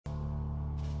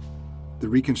the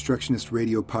Reconstructionist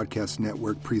Radio Podcast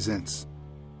Network presents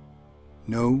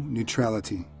No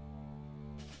Neutrality,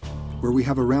 where we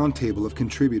have a roundtable of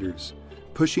contributors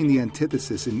pushing the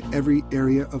antithesis in every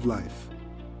area of life.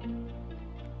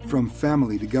 From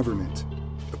family to government,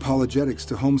 apologetics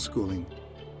to homeschooling,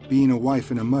 being a wife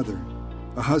and a mother,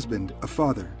 a husband, a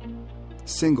father,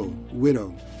 single,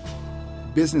 widow,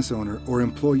 business owner, or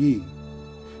employee,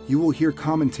 you will hear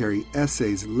commentary,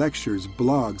 essays, lectures,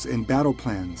 blogs, and battle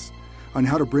plans on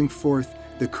how to bring forth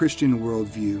the Christian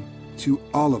worldview to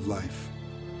all of life.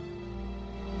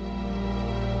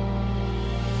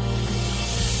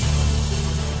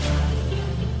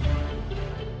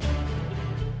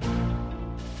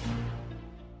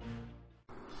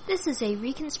 This is a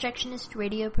Reconstructionist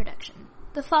radio production.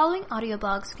 The following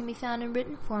audioblogs can be found in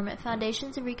written form at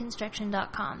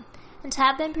foundationsofreconstruction.com and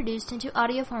have been produced into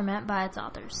audio format by its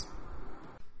authors.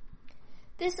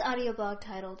 This audioblog,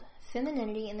 titled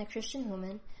Femininity in the Christian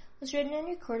Woman, was written and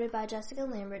recorded by Jessica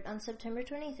Lambert on September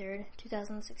 23,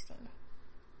 2016.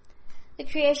 The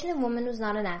creation of woman was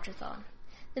not an afterthought.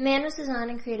 The man was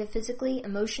designed and created physically,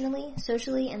 emotionally,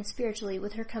 socially, and spiritually,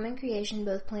 with her coming creation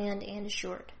both planned and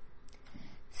assured.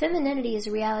 Femininity is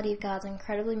a reality of God's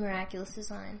incredibly miraculous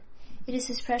design. It is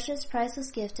His precious,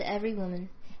 priceless gift to every woman,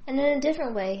 and in a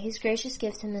different way, His gracious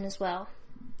gift to men as well.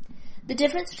 The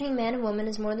difference between man and woman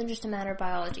is more than just a matter of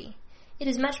biology. It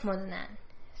is much more than that.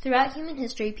 Throughout human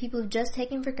history, people have just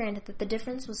taken for granted that the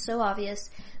difference was so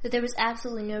obvious that there was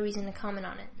absolutely no reason to comment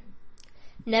on it.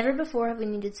 Never before have we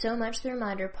needed so much the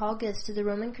reminder Paul gives to the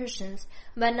Roman Christians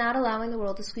about not allowing the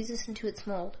world to squeeze us into its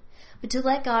mold, but to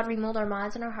let God remold our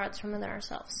minds and our hearts from within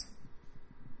ourselves.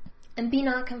 And be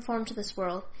not conformed to this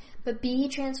world, but be ye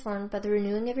transformed by the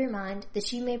renewing of your mind,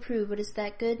 that ye may prove what is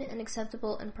that good and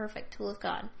acceptable and perfect will of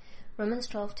God. Romans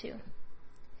 12:2.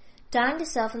 Dying to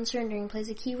self and surrendering plays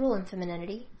a key role in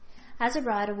femininity. As a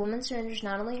bride, a woman surrenders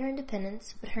not only her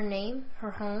independence, but her name,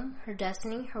 her home, her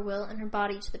destiny, her will, and her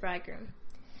body to the bridegroom.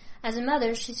 As a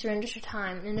mother, she surrenders her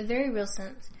time, and in a very real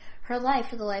sense, her life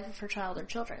for the life of her child or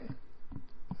children.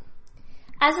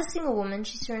 As a single woman,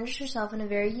 she surrenders herself in a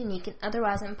very unique and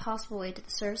otherwise impossible way to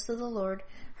the service of the Lord,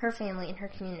 her family, and her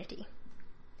community.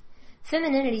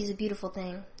 Femininity is a beautiful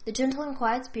thing. The gentle and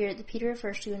quiet spirit that Peter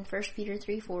refers to in 1 Peter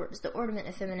 3:4 is the ornament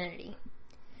of femininity.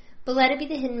 But let it be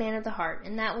the hidden man of the heart,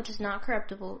 and that which is not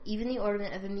corruptible, even the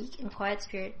ornament of a meek and quiet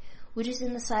spirit, which is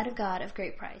in the sight of God of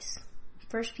great price.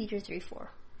 1 Peter 3:4.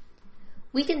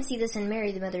 We can see this in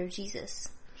Mary, the mother of Jesus.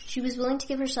 She was willing to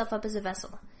give herself up as a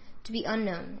vessel, to be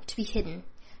unknown, to be hidden.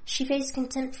 She faced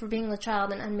contempt for being with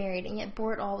child and unmarried, and yet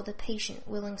bore it all with a patient,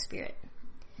 willing spirit.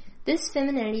 This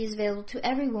femininity is available to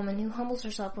every woman who humbles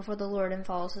herself before the Lord and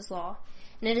follows His law,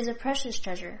 and it is a precious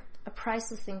treasure, a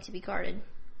priceless thing to be guarded.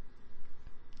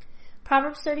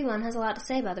 Proverbs 31 has a lot to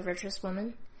say about the virtuous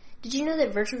woman. Did you know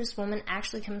that virtuous woman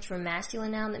actually comes from a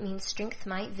masculine noun that means strength,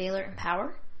 might, valor, and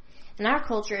power? In our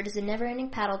culture, it is a never-ending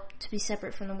battle to be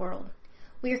separate from the world.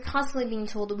 We are constantly being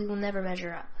told that we will never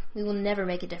measure up. We will never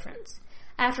make a difference.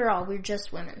 After all, we're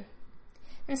just women.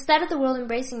 Instead of the world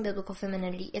embracing biblical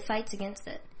femininity, it fights against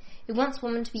it. It wants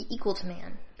woman to be equal to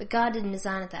man, but God didn't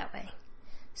design it that way.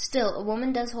 Still, a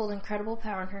woman does hold incredible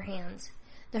power in her hands.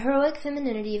 The heroic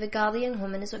femininity of a godly young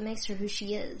woman is what makes her who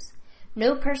she is.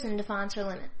 No person defines her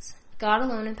limits. God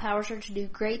alone empowers her to do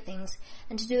great things,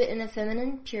 and to do it in a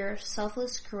feminine, pure,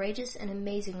 selfless, courageous, and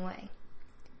amazing way.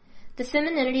 The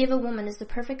femininity of a woman is the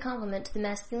perfect complement to the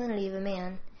masculinity of a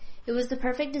man. It was the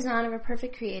perfect design of a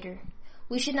perfect creator.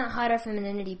 We should not hide our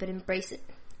femininity, but embrace it.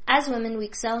 As women, we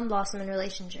excel and blossom in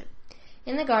relationship.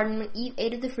 In the garden, when Eve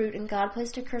ate of the fruit and God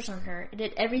placed a curse on her, it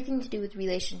had everything to do with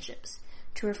relationships,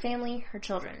 to her family, her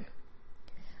children.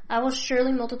 I will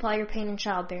surely multiply your pain in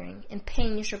childbearing. In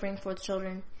pain you shall bring forth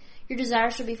children. Your desire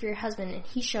shall be for your husband, and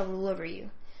he shall rule over you.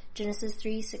 Genesis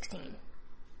 3:16.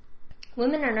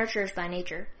 Women are nurturers by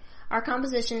nature. Our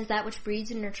composition is that which breeds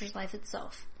and nurtures life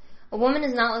itself. A woman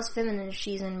is not less feminine if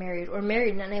she is unmarried, or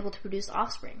married and unable to produce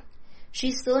offspring. She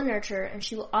is still a nurturer, and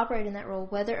she will operate in that role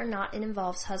whether or not it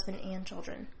involves husband and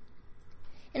children.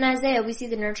 In Isaiah, we see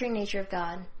the nurturing nature of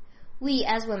God. We,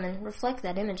 as women, reflect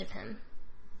that image of Him.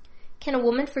 Can a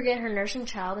woman forget her nursing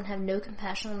child and have no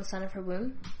compassion on the son of her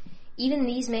womb? Even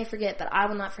these may forget, but I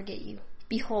will not forget you.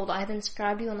 Behold, I have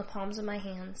inscribed you on the palms of my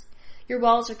hands. Your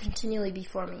walls are continually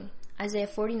before me. Isaiah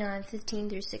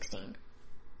 49:15-16.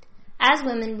 As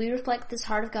women, we reflect this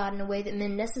heart of God in a way that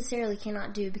men necessarily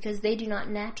cannot do because they do not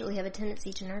naturally have a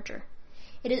tendency to nurture.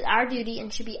 It is our duty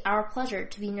and should be our pleasure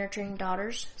to be nurturing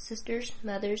daughters, sisters,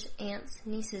 mothers, aunts,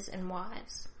 nieces, and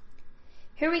wives.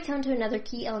 Here we come to another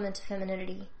key element of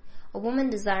femininity. A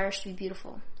woman desires to be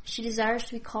beautiful. She desires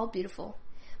to be called beautiful.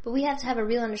 but we have to have a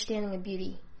real understanding of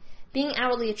beauty. Being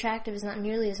outwardly attractive is not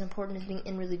nearly as important as being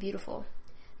inwardly beautiful.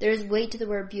 There is weight to the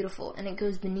word beautiful, and it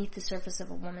goes beneath the surface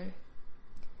of a woman.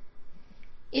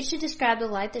 It should describe the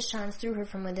light that shines through her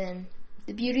from within,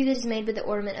 the beauty that is made by the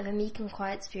ornament of a meek and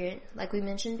quiet spirit, like we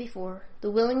mentioned before, the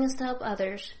willingness to help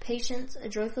others, patience, a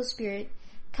joyful spirit,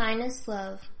 kindness,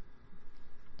 love.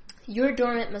 Your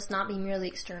adornment must not be merely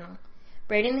external,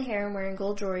 braiding the hair and wearing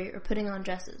gold jewelry or putting on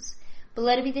dresses, but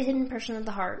let it be the hidden person of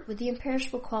the heart, with the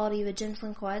imperishable quality of a gentle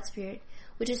and quiet spirit,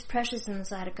 which is precious in the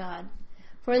sight of God.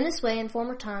 For in this way, in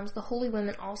former times, the holy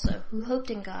women also, who hoped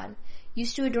in God,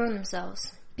 used to adorn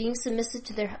themselves, being submissive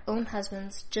to their own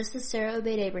husbands, just as Sarah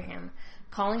obeyed Abraham,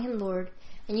 calling him Lord,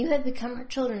 and you have become her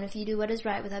children if you do what is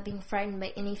right without being frightened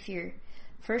by any fear.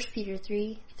 1 Peter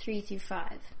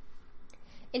 3:3-5.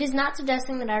 It is not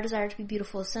suggesting that our desire to be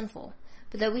beautiful is sinful,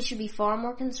 but that we should be far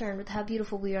more concerned with how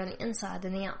beautiful we are on the inside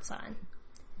than the outside.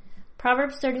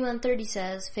 Proverbs 31:30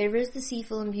 says, "Favor is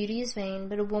deceitful and beauty is vain,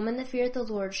 but a woman that feareth the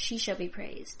Lord, she shall be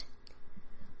praised."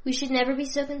 We should never be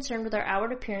so concerned with our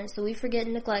outward appearance that we forget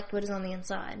and neglect what is on the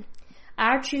inside.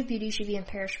 Our true beauty should be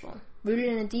imperishable, rooted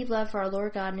in a deep love for our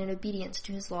Lord God and in obedience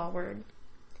to His law word.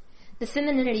 The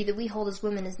femininity that we hold as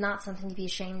women is not something to be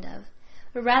ashamed of,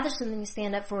 but rather something to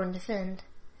stand up for and defend.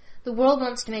 The world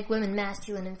wants to make women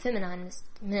masculine and feminine as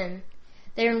men.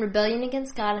 They are in rebellion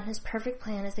against God and His perfect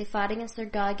plan as they fight against their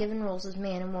God-given roles as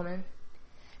man and woman.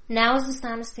 Now is the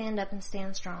time to stand up and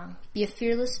stand strong. Be a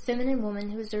fearless, feminine woman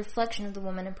who is the reflection of the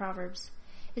woman in Proverbs.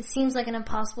 It seems like an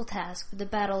impossible task, but the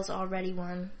battle is already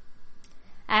won.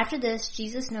 After this,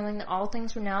 Jesus, knowing that all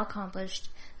things were now accomplished,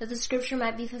 that the scripture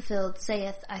might be fulfilled,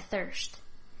 saith, I thirst.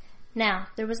 Now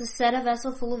there was set a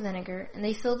vessel full of vinegar, and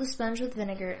they filled the sponge with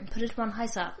vinegar, and put it upon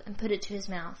hyssop, and put it to his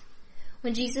mouth.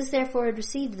 When Jesus therefore had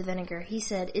received the vinegar, he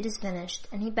said, It is finished,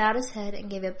 and he bowed his head and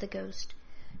gave up the ghost.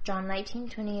 John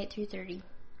 19:28-30.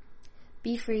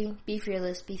 Be free, be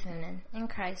fearless, be feminine. In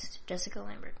Christ, Jessica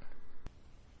Lambert.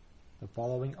 The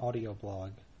following audio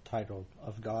blog, titled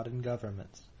Of God and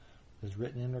Governments, was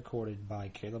written and recorded by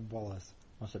Caleb Wallace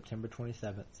on September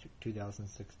 27,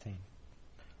 2016.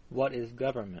 What is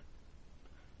government?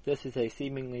 This is a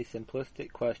seemingly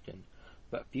simplistic question,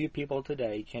 but few people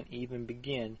today can even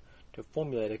begin to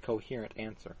formulate a coherent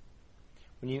answer.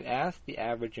 When you ask the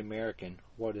average American,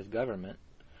 what is government,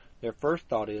 their first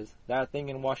thought is, that thing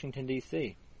in Washington,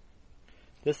 D.C.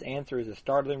 This answer is a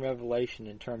startling revelation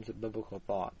in terms of biblical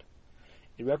thought.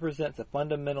 It represents a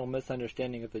fundamental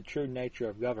misunderstanding of the true nature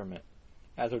of government,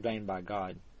 as ordained by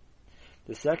God.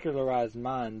 The secularized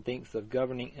mind thinks of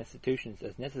governing institutions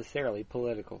as necessarily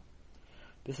political.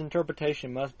 This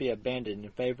interpretation must be abandoned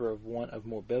in favor of one of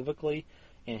more biblically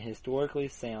and historically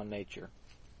sound nature.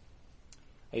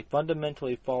 A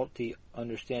fundamentally faulty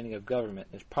understanding of government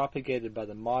is propagated by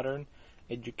the modern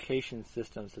education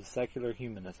systems of secular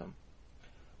humanism.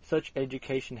 Such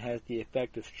education has the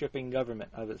effect of stripping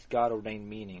government of its God-ordained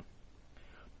meaning.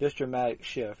 This dramatic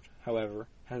shift, however,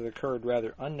 has occurred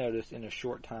rather unnoticed in a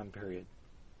short time period.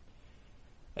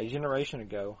 A generation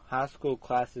ago, high school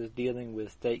classes dealing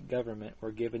with state government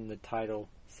were given the title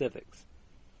civics.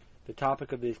 The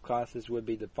topic of these classes would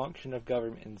be the function of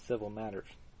government in civil matters.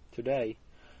 Today,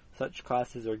 such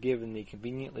classes are given the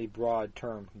conveniently broad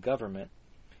term government,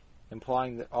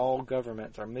 implying that all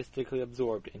governments are mystically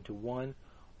absorbed into one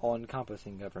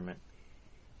all-encompassing government.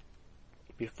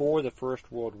 Before the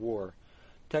First World War,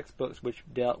 textbooks which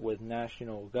dealt with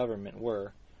national government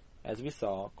were, as we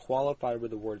saw, qualified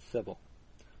with the word civil.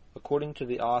 According to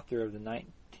the author of the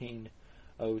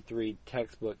 1903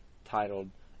 textbook titled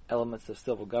Elements of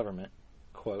Civil Government,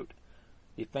 quote,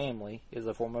 the family is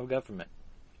a form of government,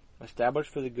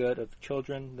 established for the good of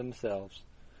children themselves,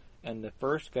 and the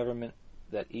first government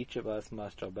that each of us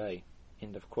must obey,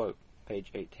 end of quote,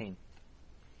 page 18.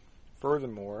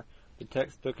 Furthermore, the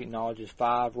textbook acknowledges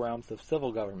 5 realms of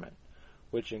civil government,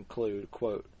 which include,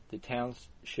 quote, the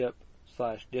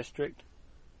township/district,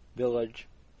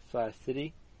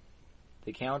 village/city,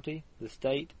 the county, the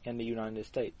state, and the United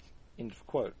States, end of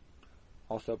quote,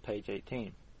 also page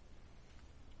 18.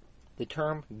 The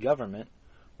term government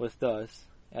was thus,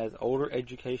 as older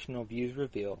educational views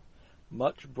reveal,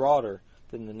 much broader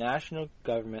than the national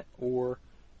government or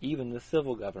even the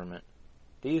civil government.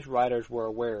 These writers were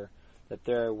aware that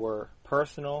there were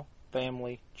personal,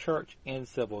 family, church, and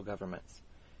civil governments,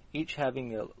 each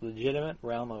having a legitimate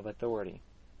realm of authority.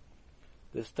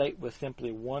 The state was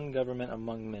simply one government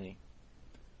among many.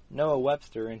 Noah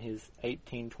Webster, in his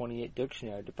 1828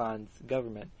 dictionary, defines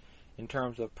government in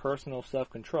terms of personal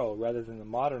self-control rather than the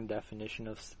modern definition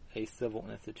of a civil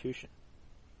institution.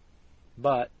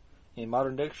 But, In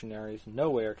modern dictionaries,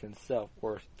 nowhere can self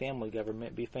or family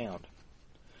government be found.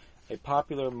 A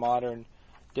popular modern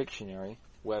dictionary,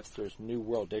 Webster's New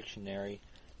World Dictionary,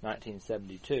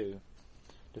 1972,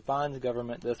 defines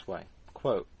government this way,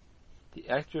 quote, the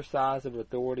exercise of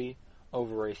authority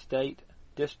over a state,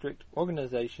 district,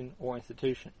 organization, or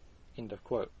institution, end of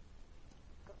quote.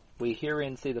 We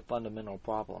herein see the fundamental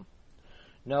problem.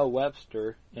 No,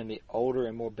 Webster, in the older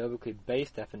and more biblically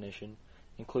based definition,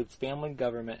 includes family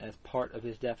government as part of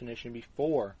his definition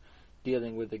before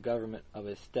dealing with the government of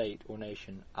a state or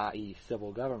nation, i.e.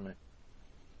 civil government.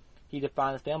 He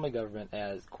defines family government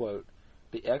as, quote,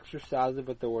 the exercise of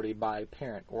authority by a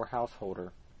parent or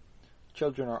householder.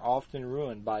 Children are often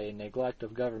ruined by a neglect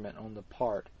of government on the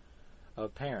part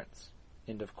of parents,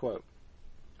 end of quote.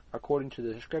 According to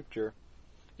the Scripture,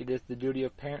 it is the duty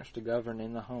of parents to govern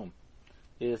in the home.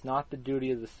 It is not the duty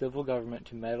of the civil government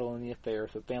to meddle in the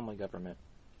affairs of family government.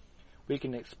 We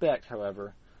can expect,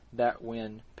 however, that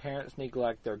when parents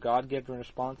neglect their God-given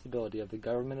responsibility of the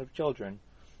government of children,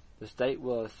 the state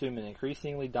will assume an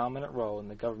increasingly dominant role in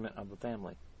the government of the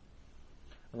family.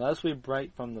 Unless we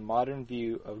break from the modern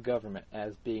view of government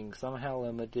as being somehow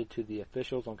limited to the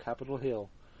officials on Capitol Hill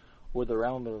or the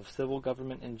realm of civil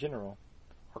government in general,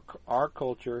 our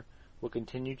culture will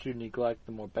continue to neglect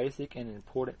the more basic and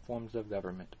important forms of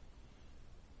government.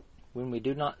 When we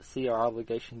do not see our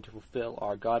obligation to fulfill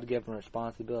our God-given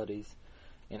responsibilities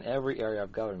in every area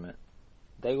of government,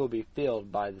 they will be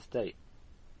filled by the state.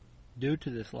 Due to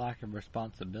this lack of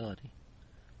responsibility,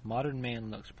 modern man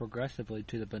looks progressively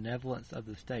to the benevolence of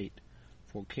the state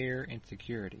for care and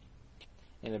security.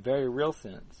 In a very real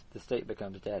sense, the state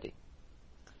becomes daddy.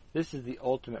 This is the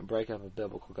ultimate breakup of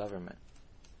biblical government.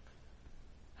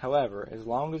 However, as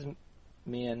long as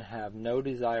men have no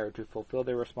desire to fulfill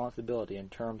their responsibility in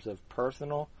terms of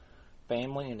personal,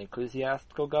 family, and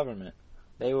ecclesiastical government,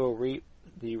 they will reap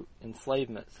the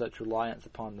enslavement such reliance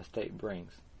upon the state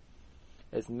brings.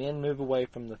 As men move away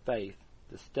from the faith,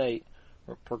 the state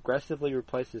progressively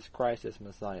replaces Christ as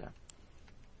Messiah.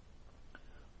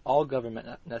 All government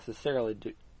necessarily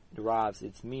derives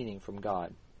its meaning from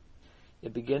God.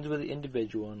 It begins with the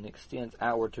individual and extends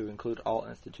outward to include all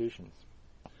institutions.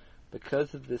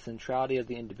 Because of the centrality of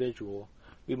the individual,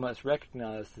 we must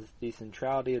recognize the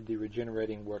centrality of the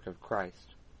regenerating work of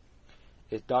Christ.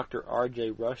 As Dr.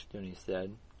 R.J. Rushdoony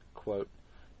said, quote,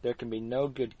 there can be no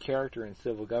good character in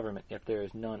civil government if there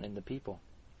is none in the people.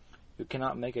 You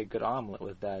cannot make a good omelet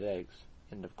with bad eggs,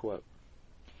 end of quote.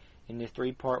 In his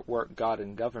three-part work, God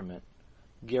and Government,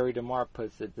 Gary DeMar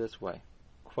puts it this way,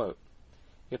 quote,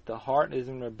 if the heart is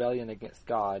in rebellion against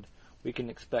God, we can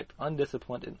expect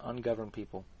undisciplined and ungoverned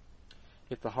people.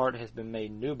 If the heart has been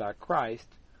made new by Christ,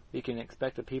 we can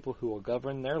expect a people who will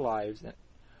govern their lives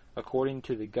according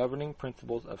to the governing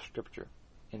principles of Scripture,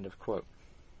 end of quote.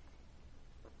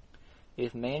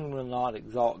 If man will not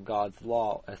exalt God's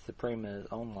law as supreme in his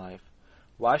own life,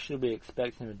 why should we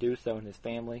expect him to do so in his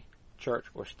family, church,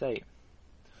 or state?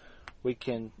 We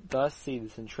can thus see the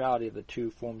centrality of the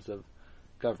two forms of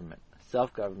government,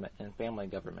 self-government and family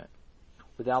government.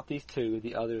 Without these two,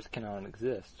 the others cannot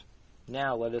exist.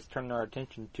 Now let us turn our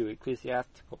attention to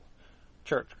ecclesiastical,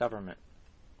 church government.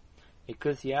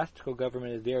 Ecclesiastical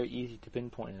government is very easy to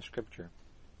pinpoint in Scripture.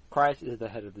 Christ is the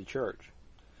head of the church.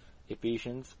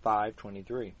 Ephesians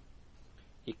 5:23.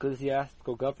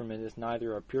 Ecclesiastical government is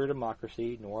neither a pure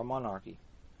democracy nor a monarchy.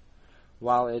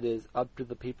 While it is up to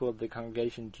the people of the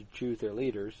congregation to choose their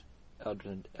leaders,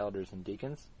 elders and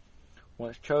deacons,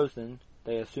 once chosen,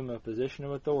 they assume a position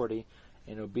of authority,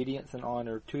 and obedience and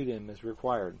honor to them is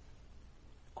required.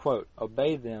 Quote,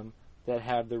 obey them that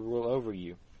have the rule over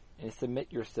you, and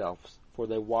submit yourselves, for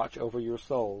they watch over your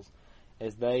souls,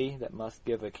 as they that must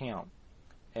give account,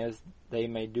 as they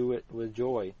may do it with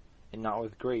joy, and not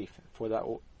with grief, for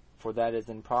that is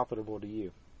unprofitable to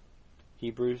you.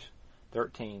 Hebrews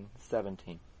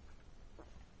 13:17.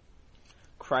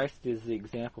 Christ is the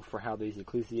example for how these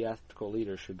ecclesiastical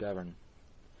leaders should govern.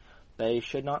 They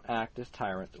should not act as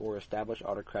tyrants or establish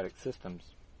autocratic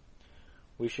systems.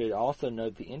 We should also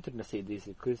note the intimacy these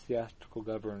ecclesiastical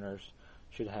governors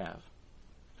should have.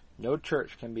 No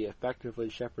church can be effectively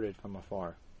shepherded from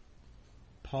afar.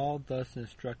 Paul thus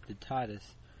instructed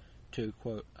Titus to,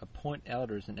 quote, appoint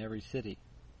elders in every city,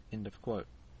 end of quote,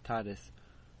 Titus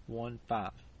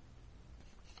 1:5.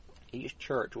 Each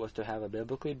church was to have a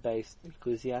biblically based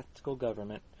ecclesiastical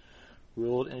government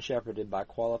ruled and shepherded by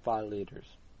qualified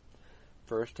leaders.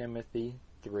 1 Timothy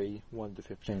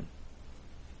 3:1-15.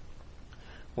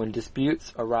 When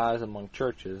disputes arise among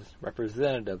churches,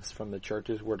 representatives from the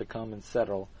churches were to come and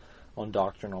settle on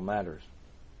doctrinal matters.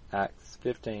 Acts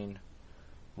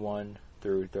 15:1-3.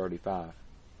 through 35.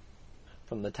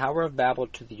 From the Tower of Babel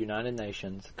to the United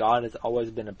Nations, God has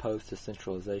always been opposed to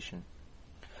centralization.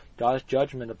 God's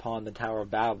judgment upon the Tower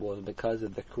of Babel is because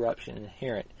of the corruption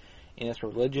inherent in its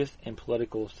religious and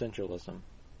political centralism.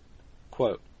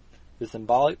 Quote, the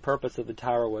symbolic purpose of the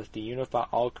tower was to unify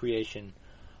all creation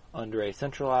under a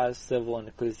centralized civil and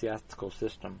ecclesiastical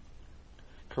system.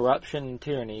 Corruption and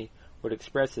tyranny would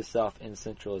express itself in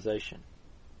centralization.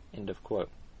 End of quote.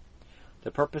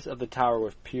 The purpose of the tower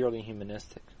was purely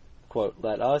humanistic. Quote,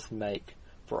 let us make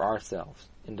for ourselves.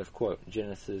 End of quote.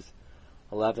 Genesis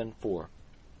 11:4.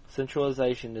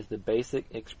 Centralization is the basic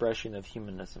expression of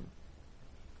humanism.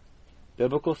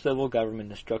 Biblical civil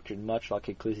government is structured much like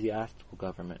ecclesiastical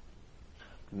government.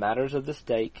 The matters of the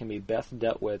state can be best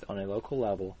dealt with on a local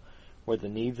level where the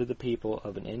needs of the people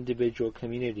of an individual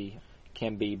community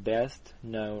can be best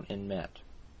known and met.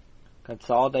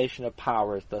 Consolidation of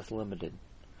power is thus limited.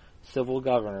 Civil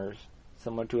governors,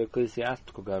 similar to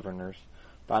ecclesiastical governors,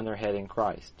 find their head in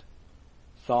Christ.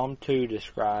 Psalm 2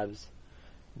 describes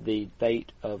the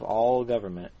fate of all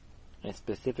government, and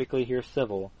specifically here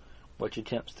civil, which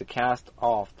attempts to cast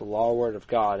off the law word of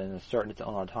God and assert its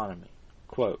own autonomy.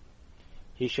 Quote,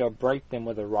 he shall break them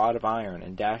with a rod of iron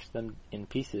and dash them in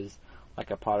pieces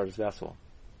like a potter's vessel.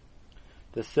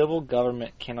 The civil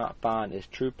government cannot find its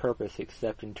true purpose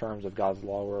except in terms of God's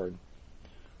law word.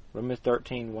 Romans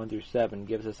 13:1-7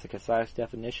 gives us a concise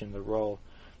definition of the role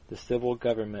the civil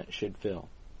government should fill.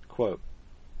 Quote,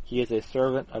 he is a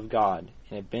servant of God,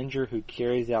 an avenger who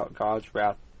carries out God's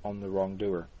wrath on the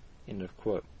wrongdoer. End of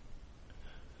quote.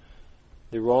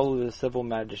 The role of the civil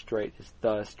magistrate is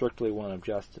thus strictly one of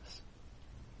justice.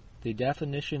 The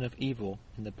definition of evil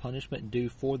and the punishment due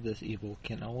for this evil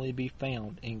can only be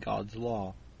found in God's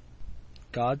law.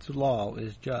 God's law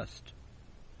is just,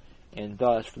 and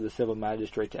thus for the civil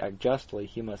magistrate to act justly,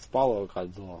 he must follow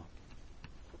God's law.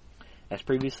 As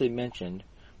previously mentioned,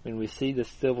 when we see the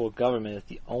civil government as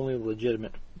the only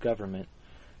legitimate government,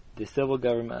 the civil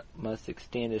government must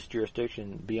extend its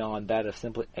jurisdiction beyond that of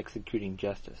simply executing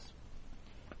justice.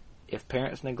 If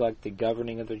parents neglect the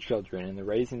governing of their children and the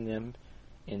raising them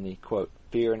in the, quote,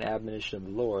 fear and admonition of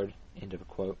the Lord, end of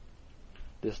quote,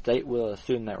 the state will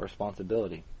assume that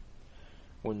responsibility.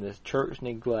 When the church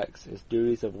neglects its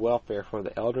duties of welfare for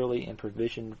the elderly and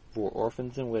provision for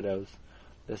orphans and widows,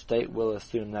 the state will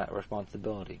assume that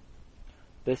responsibility.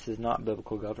 This is not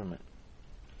biblical government.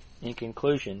 In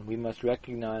conclusion, we must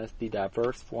recognize the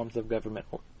diverse forms of government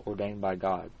ordained by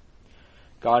God.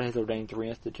 God has ordained three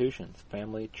institutions,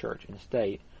 family, church, and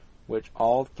state, which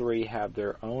all three have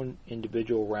their own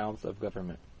individual realms of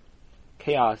government.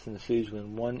 Chaos ensues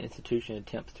when one institution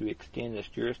attempts to extend its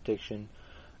jurisdiction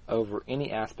over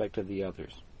any aspect of the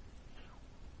others.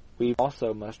 We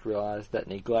also must realize that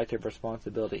neglect of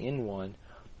responsibility in one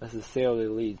necessarily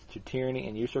leads to tyranny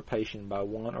and usurpation by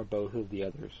one or both of the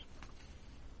others.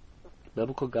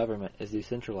 Biblical government is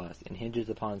decentralized and hinges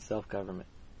upon self-government.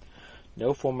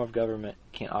 No form of government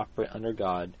can operate under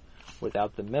God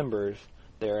without the members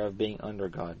thereof being under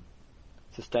God.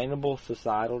 Sustainable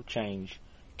societal change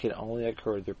can only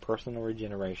occur through personal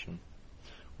regeneration.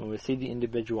 When we see the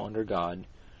individual under God,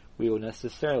 we will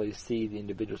necessarily see the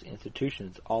individual's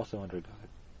institutions also under God.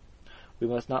 We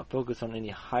must not focus on any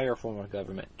higher form of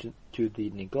government to the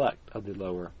neglect of the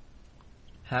lower.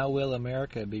 How will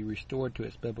America be restored to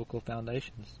its biblical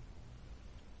foundations?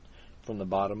 From the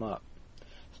bottom up,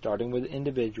 starting with the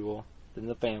individual, then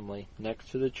the family,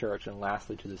 next to the church, and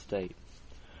lastly to the state.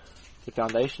 The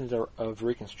foundations of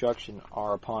Reconstruction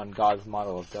are upon God's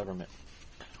model of government.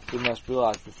 We must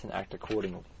realize this and act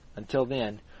accordingly. Until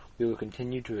then, we will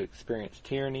continue to experience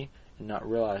tyranny and not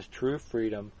realize true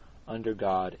freedom under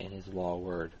God and His law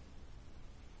word.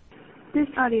 This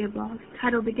audioblog,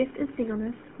 titled The Gift of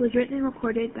Singleness, was written and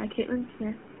recorded by Caitlin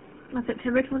Smith on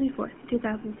September 24,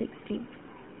 2016.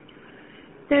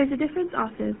 There is a difference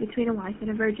also between a wife and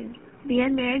a virgin. The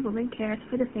unmarried woman careth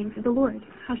for the things of the Lord,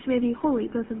 how she may be holy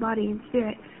both in body and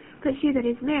spirit, but she that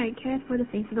is married careth for the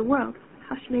things of the world,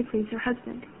 how she may please her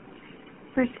husband.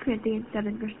 1 Corinthians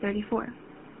 7, verse 34.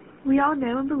 We all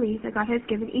know and believe that God has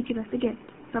given each of us a gift,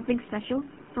 something special,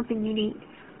 something unique,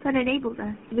 that enables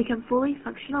us to become fully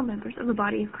functional members of the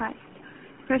body of Christ.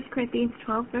 1 Corinthians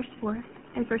 12, verse 4,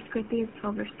 and 1 Corinthians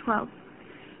 12, verse 12.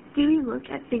 Do we look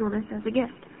at singleness as a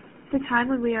gift? The time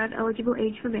when we are of eligible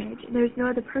age for marriage and there is no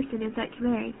other person in sight to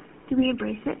marry, do we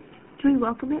embrace it? Do we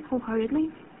welcome it wholeheartedly?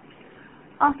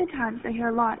 Oftentimes I hear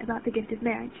a lot about the gift of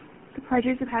marriage, the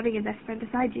pleasures of having a best friend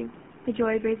beside you, the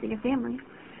joy of raising a family.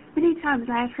 Many times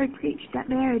I have heard preached that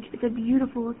marriage is a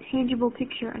beautiful, tangible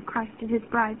picture of Christ and His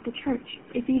bride, the church,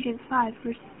 Ephesians 5,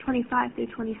 verses 25 through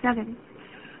 27.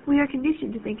 We are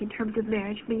conditioned to think in terms of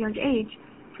marriage from a young age.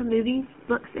 From movies,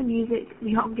 books, and music,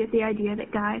 we all get the idea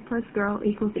that guy plus girl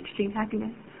equals extreme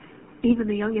happiness. Even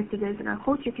the youngest of those in our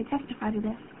culture can testify to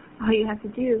this. All you have to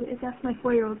do is ask my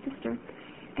 4-year-old sister.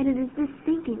 And it is this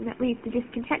thinking that leads to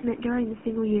discontentment during the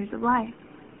single years of life.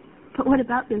 But what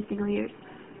about those single years?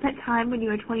 That time when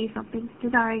you are 20-something,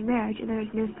 desiring marriage and there is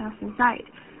no spouse in sight.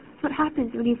 What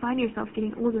happens when you find yourself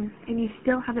getting older and you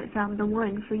still haven't found the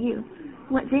one for you?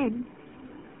 What then?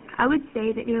 I would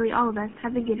say that nearly all of us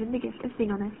have been given the gift of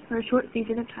singleness for a short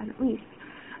season of time at least.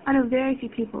 I know very few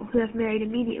people who have married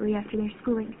immediately after their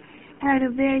schooling, and I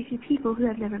know very few people who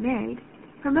have never married.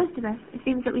 For most of us, it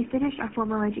seems that we finish our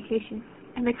formal education,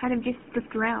 and they kind of just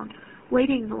drift around,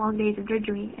 waiting the long days of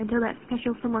drudgery until that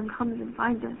special someone comes and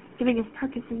finds us, giving us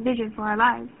purpose and vision for our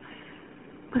lives.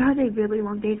 But are they really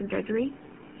long days of drudgery?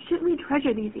 Shouldn't we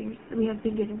treasure these years that we have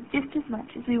been given just as much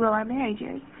as we will our marriage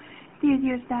years? These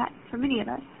years that, for many of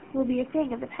us, will be a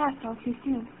thing of the past all too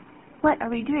soon. What are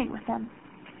we doing with them?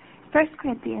 1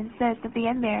 Corinthians says that the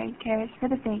unmarried cares for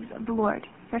the things of the Lord.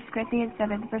 1 Corinthians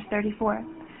 7, verse 34.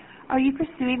 Are you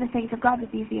pursuing the things of God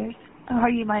with these years, or are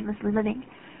you mindlessly living?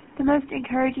 The most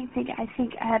encouraging thing I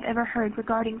think I have ever heard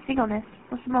regarding singleness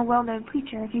was from a well-known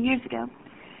preacher a few years ago.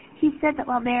 He said that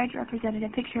while marriage represented a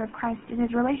picture of Christ in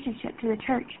his relationship to the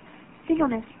church,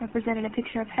 singleness represented a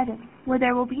picture of heaven, where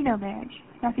there will be no marriage.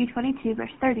 Matthew 22,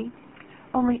 verse 30.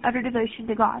 Only utter devotion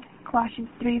to God. Colossians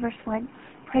 3, verse 1.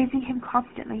 Praising Him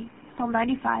constantly. Psalm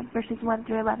 95, verses 1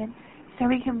 through 11.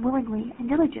 Serving Him willingly and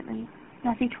diligently.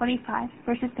 Matthew 25,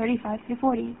 verses 35 through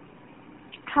 40.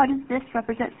 How does this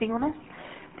represent singleness?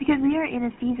 Because we are in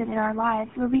a season in our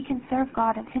lives where we can serve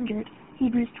God unhindered.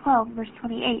 Hebrews 12, verse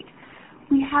 28.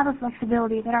 We have a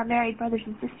flexibility that our married brothers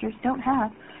and sisters don't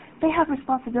have. They have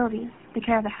responsibilities, the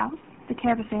care of the house, the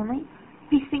care of a family.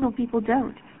 We single people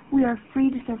don't. We are free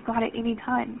to serve God at any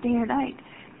time, day or night.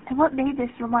 And what made this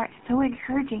remark so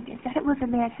encouraging is that it was a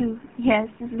man who, yes,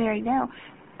 is married now,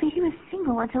 but he was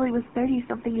single until he was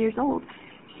 30-something years old.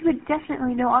 He would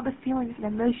definitely know all the feelings and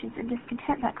emotions and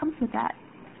discontent that comes with that.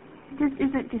 This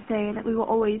isn't to say that we will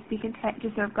always be content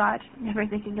to serve God, never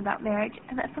thinking about marriage,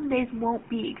 and that some days won't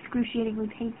be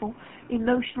excruciatingly painful,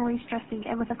 emotionally stressing,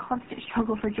 and with a constant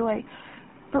struggle for joy.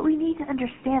 But we need to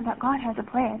understand that God has a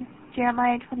plan.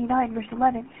 Jeremiah 29, verse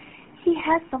 11. He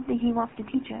has something He wants to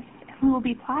teach us, and we will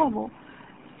be pliable.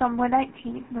 Psalm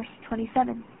 119, verse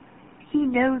 27. He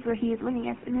knows where He is leading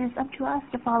us, and it is up to us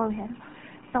to follow Him.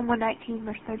 Psalm 119,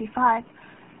 verse 35.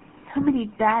 So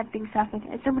many bad things happen,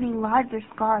 and so many lives are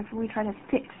scarred when we try to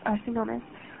fix our singleness,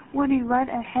 when we run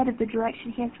ahead of the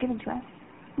direction He has given to us.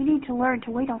 We need to learn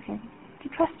to wait on Him, to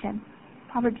trust Him.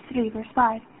 Proverbs 3, verse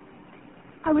 5.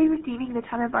 Are we redeeming the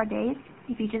time of our days?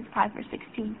 Ephesians 5, verse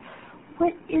 16.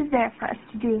 What is there for us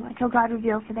to do until God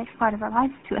reveals the next part of our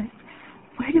lives to us?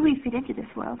 Where do we fit into this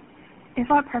world?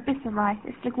 If our purpose in life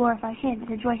is to glorify Him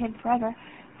and enjoy Him forever,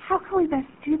 how can we best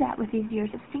do that with these years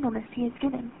of singleness He has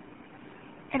given?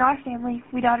 In our family,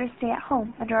 we daughters stay at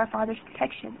home under our father's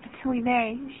protection until we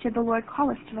marry, should the Lord call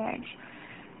us to marriage.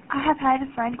 I have had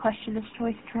a friend question this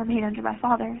choice to remain under my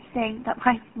father, saying that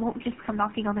life won't just come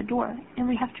knocking on the door, and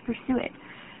we have to pursue it.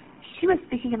 She was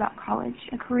speaking about college,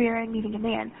 a career, and meeting a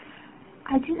man.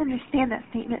 I didn't understand that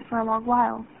statement for a long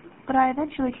while, but I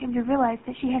eventually came to realize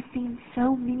that she has seen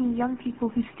so many young people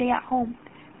who stay at home.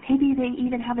 Maybe they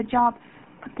even have a job,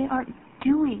 but they aren't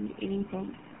doing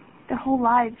anything. Their whole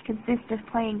lives consist of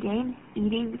playing games,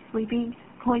 eating, sleeping,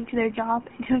 going to their job,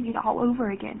 and doing it all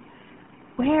over again.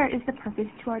 Where is the purpose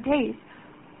to our days?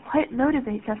 What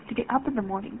motivates us to get up in the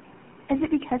morning? Is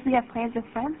it because we have plans with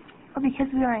friends, or because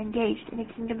we are engaged in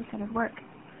a kingdom-centered work?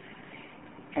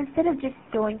 Instead of just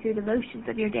going through the motions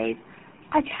of your days,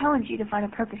 I challenge you to find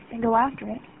a purpose and go after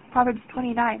it. Proverbs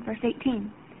 29, verse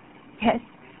 18. Yes,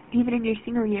 even in your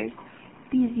single years,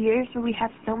 these years where we have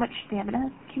so much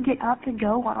stamina can get up and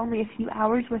go on only a few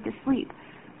hours worth of sleep.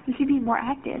 We can be more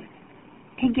active.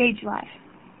 Engage life.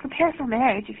 Prepare for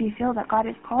marriage if you feel that God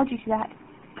has called you to that,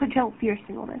 but don't fear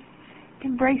singleness.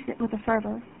 Embrace it with a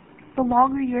fervor. The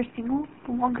longer you are single,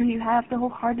 the longer you have to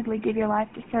wholeheartedly give your life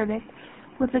to service,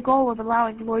 with the goal of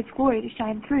allowing the Lord's glory to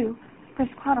shine through. 1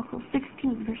 Chronicles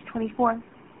 16, verse 24.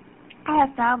 I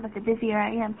have found that the busier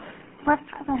I am, the less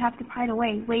time I have to pine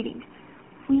away waiting.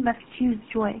 We must choose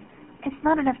joy. It's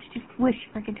not enough to just wish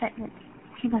for contentment.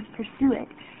 We must pursue it.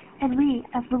 And we,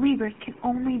 as believers, can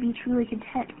only be truly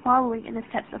content following in the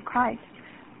steps of Christ.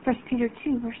 1 Peter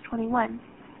 2, verse 21.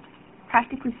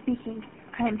 Practically speaking,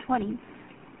 I am 20.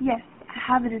 Yes,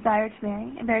 I have a desire to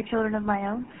marry and bear children of my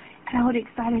own, and I would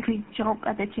excitedly jump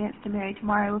at the chance to marry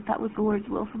tomorrow if that was the Lord's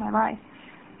will for my life.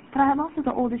 but I am also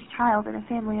the oldest child in a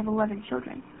family of 11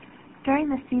 children. During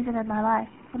this season of my life,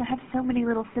 when I have so many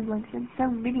little siblings in so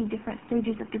many different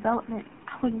stages of development,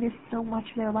 I would miss so much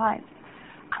of their lives.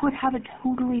 I would have a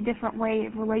totally different way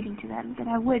of relating to them than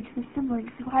I would to the siblings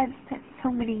who I have spent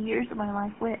so many years of my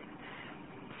life with.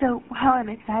 So, while I'm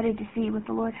excited to see what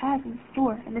the Lord has in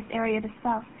store in this area of His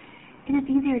spouse, it is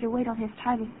easier to wait on His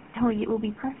timing, knowing it will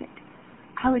be perfect.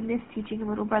 I would miss teaching a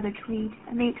little brother to read,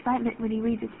 and the excitement when he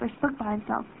reads his first book by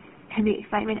himself, and the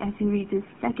excitement as he reads his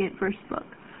first book.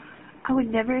 I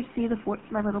would never see the forts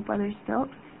my little brothers built,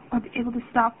 or be able to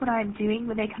stop what I am doing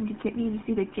when they come to get me to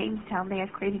see the Jamestown they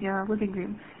have created in our living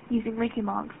room, using Lincoln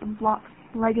logs and blocks,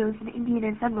 Legos, and Indian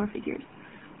and settler figures.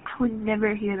 I would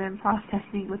never hear them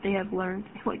processing what they have learned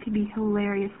in what could be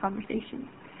hilarious conversations.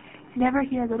 Never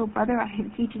hear a little brother I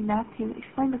am teaching math to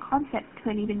explain the concept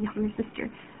to an even younger sister,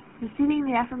 receiving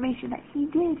the affirmation that he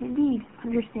did indeed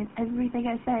understand everything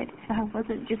I said, and I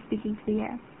wasn't just speaking to the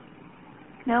air.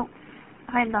 No,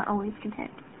 I am not always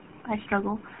content. I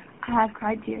struggle. I have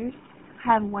cried tears.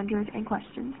 I have wondered and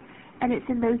questioned, and it's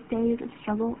in those days of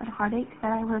struggle and heartache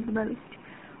that I learn the most.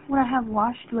 When I have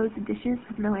washed loads of dishes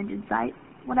with no end in sight,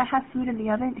 when I have food in the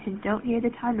oven and don't hear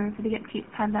the timer for the upkeep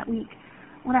time that week,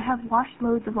 when I have washed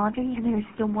loads of laundry and there is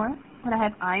still more, when I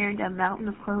have ironed a mountain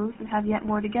of clothes and have yet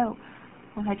more to go,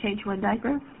 when I change one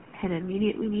diaper and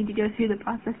immediately need to go through the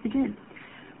process again,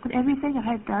 when everything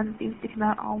I have done seems to come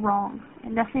out all wrong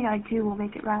and nothing I do will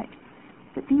make it right.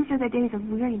 But these are the days of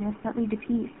weariness that lead to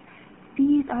peace.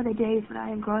 These are the days when I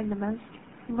am growing the most,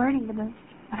 learning the most,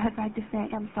 when I practice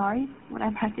saying I'm sorry, when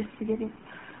I practice forgiving,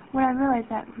 when I realize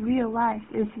that real life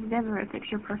is never a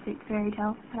picture-perfect fairy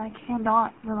tale, and I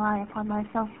cannot rely upon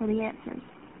myself for the answers.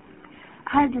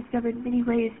 I have discovered many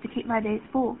ways to keep my days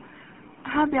full.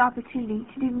 I have the opportunity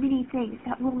to do many things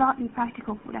that will not be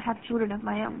practical when I have children of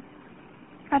my own.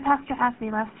 My pastor asked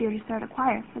me last year to start a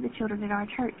choir for the children in our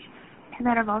church, and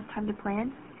that involves time to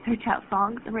plan, search out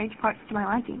songs, arrange parts to my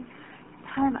liking.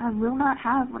 Time I will not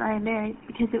have when I am married,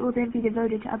 because it will then be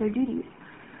devoted to other duties.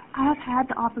 I have had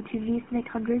the opportunities to make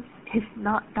hundreds, if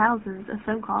not thousands, of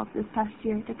phone calls this past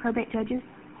year to probate judges,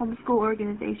 homeschool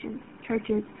organizations,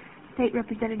 churches, state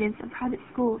representatives, and private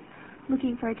schools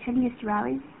looking for attendees to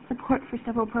rallies, support for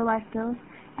several pro-life bills,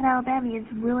 and Alabamians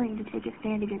willing to take a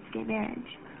stand against gay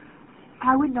marriage.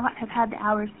 I would not have had the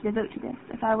hours to devote to this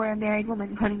if I were a married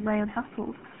woman running my own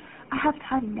household. I have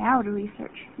time now to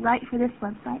research, write for this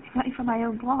website, write for my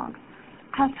own blog.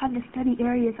 I have time to study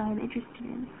areas I am interested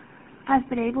in. I've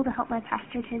been able to help my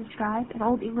pastor transcribe an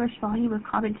Old English volume of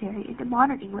commentary into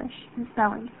modern English and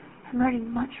spelling, and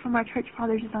learning much from our church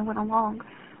fathers as I went along.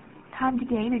 Time to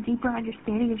gain a deeper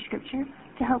understanding of Scripture,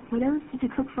 to help widows, and to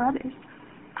cook for others.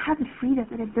 I have the freedom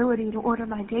and ability to order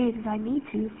my days as I need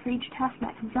to for each task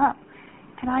that comes up,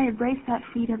 and I embrace that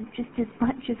freedom just as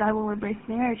much as I will embrace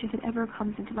marriage if it ever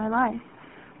comes into my life.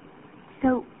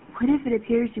 So, what if it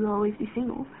appears you will always be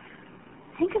single?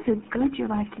 Think of the good your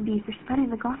life can be for spreading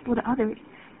the gospel to others.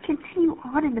 Continue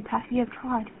on in the path you have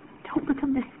trod. Don't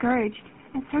become discouraged,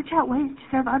 and search out ways to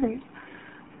serve others.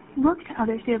 Look to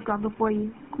others who have gone before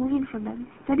you, glean from them,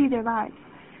 study their lives.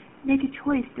 Make a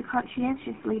choice to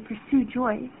conscientiously pursue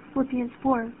joy. Philippians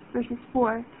 4, verses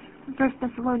 4, and 1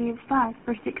 Thessalonians 5,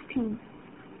 verse 16.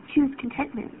 Choose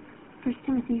contentment. 1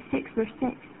 Timothy 6, verse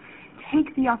 6.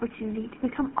 Take the opportunity to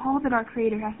become all that our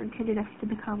Creator has intended us to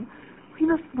become. We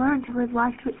must learn to live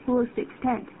life to its fullest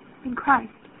extent in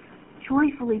Christ.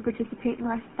 Joyfully participate in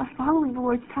life by following the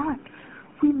Lord's path.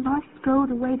 We must go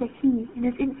the way that He, in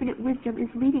His infinite wisdom, is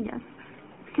leading us,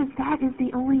 because that is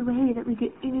the only way that we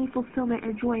get any fulfillment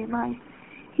or joy in life.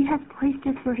 He has placed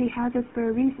us where He has us for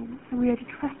a reason, and we are to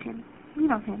trust Him,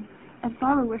 lean on Him, and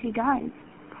follow where He guides.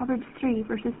 Proverbs 3,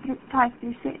 verses 5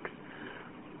 through 6.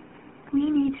 We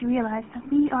need to realize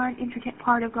that we are an intricate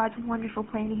part of God's wonderful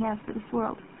plan He has for this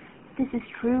world. This is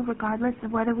true regardless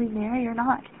of whether we marry or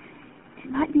not. It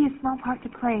might be a small part to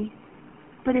play,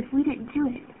 but if we didn't do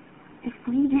it, if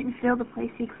we didn't fill the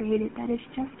place He created that is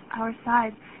just our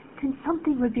size, then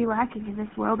something would be lacking in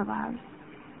this world of ours.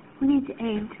 We need to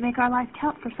aim to make our life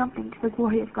count for something to the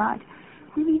glory of God.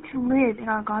 We need to live in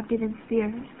our God-given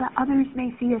sphere so that others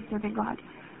may see us serving God.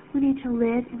 We need to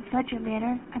live in such a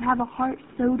manner and have a heart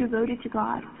so devoted to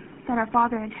God that our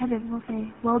Father in heaven will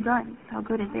say, "Well done, thou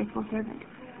good and faithful servant.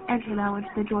 Enter thou into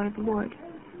the joy of the Lord."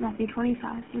 Matthew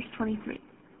 25, verse 23.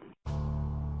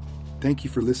 Thank you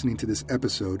for listening to this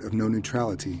episode of No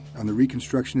Neutrality on the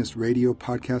Reconstructionist Radio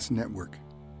Podcast Network.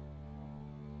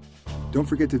 Don't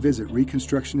forget to visit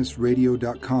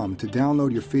ReconstructionistRadio.com to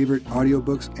download your favorite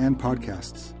audiobooks and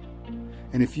podcasts.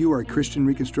 And if you are a Christian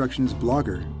Reconstructionist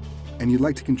blogger and you'd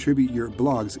like to contribute your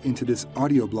blogs into this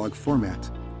audio blog format,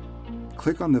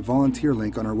 click on the volunteer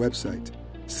link on our website,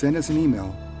 send us an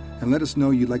email, and let us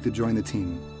know you'd like to join the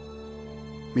team.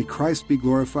 May Christ be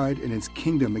glorified and His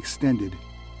kingdom extended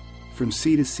from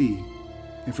sea to sea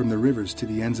and from the rivers to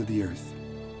the ends of the earth.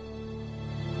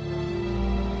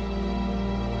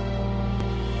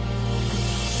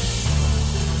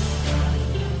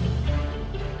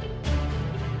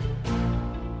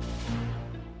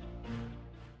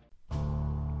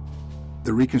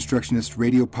 The Reconstructionist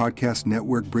Radio Podcast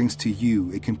Network brings to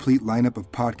you a complete lineup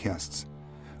of podcasts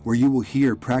where you will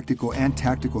hear practical and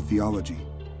tactical theology.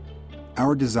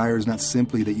 Our desire is not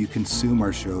simply that you consume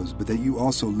our shows, but that you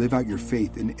also live out your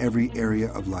faith in every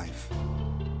area of life.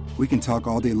 We can talk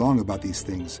all day long about these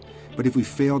things, but if we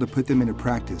fail to put them into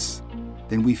practice,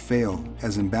 then we fail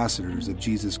as ambassadors of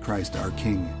Jesus Christ, our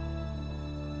King.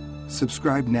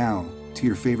 Subscribe now to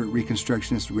your favorite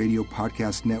Reconstructionist Radio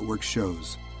Podcast Network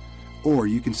shows, or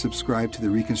you can subscribe to the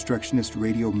Reconstructionist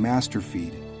Radio Master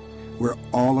Feed, where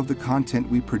all of the content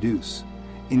we produce,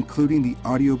 including the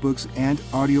audiobooks and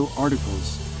audio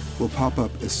articles, will pop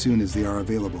up as soon as they are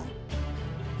available.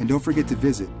 And don't forget to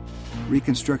visit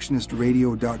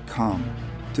reconstructionistradio.com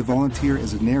to volunteer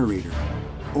as a narrator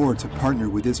or to partner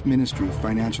with this ministry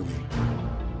financially.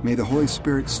 May the Holy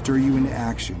Spirit stir you into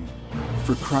action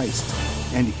for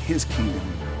Christ and His kingdom.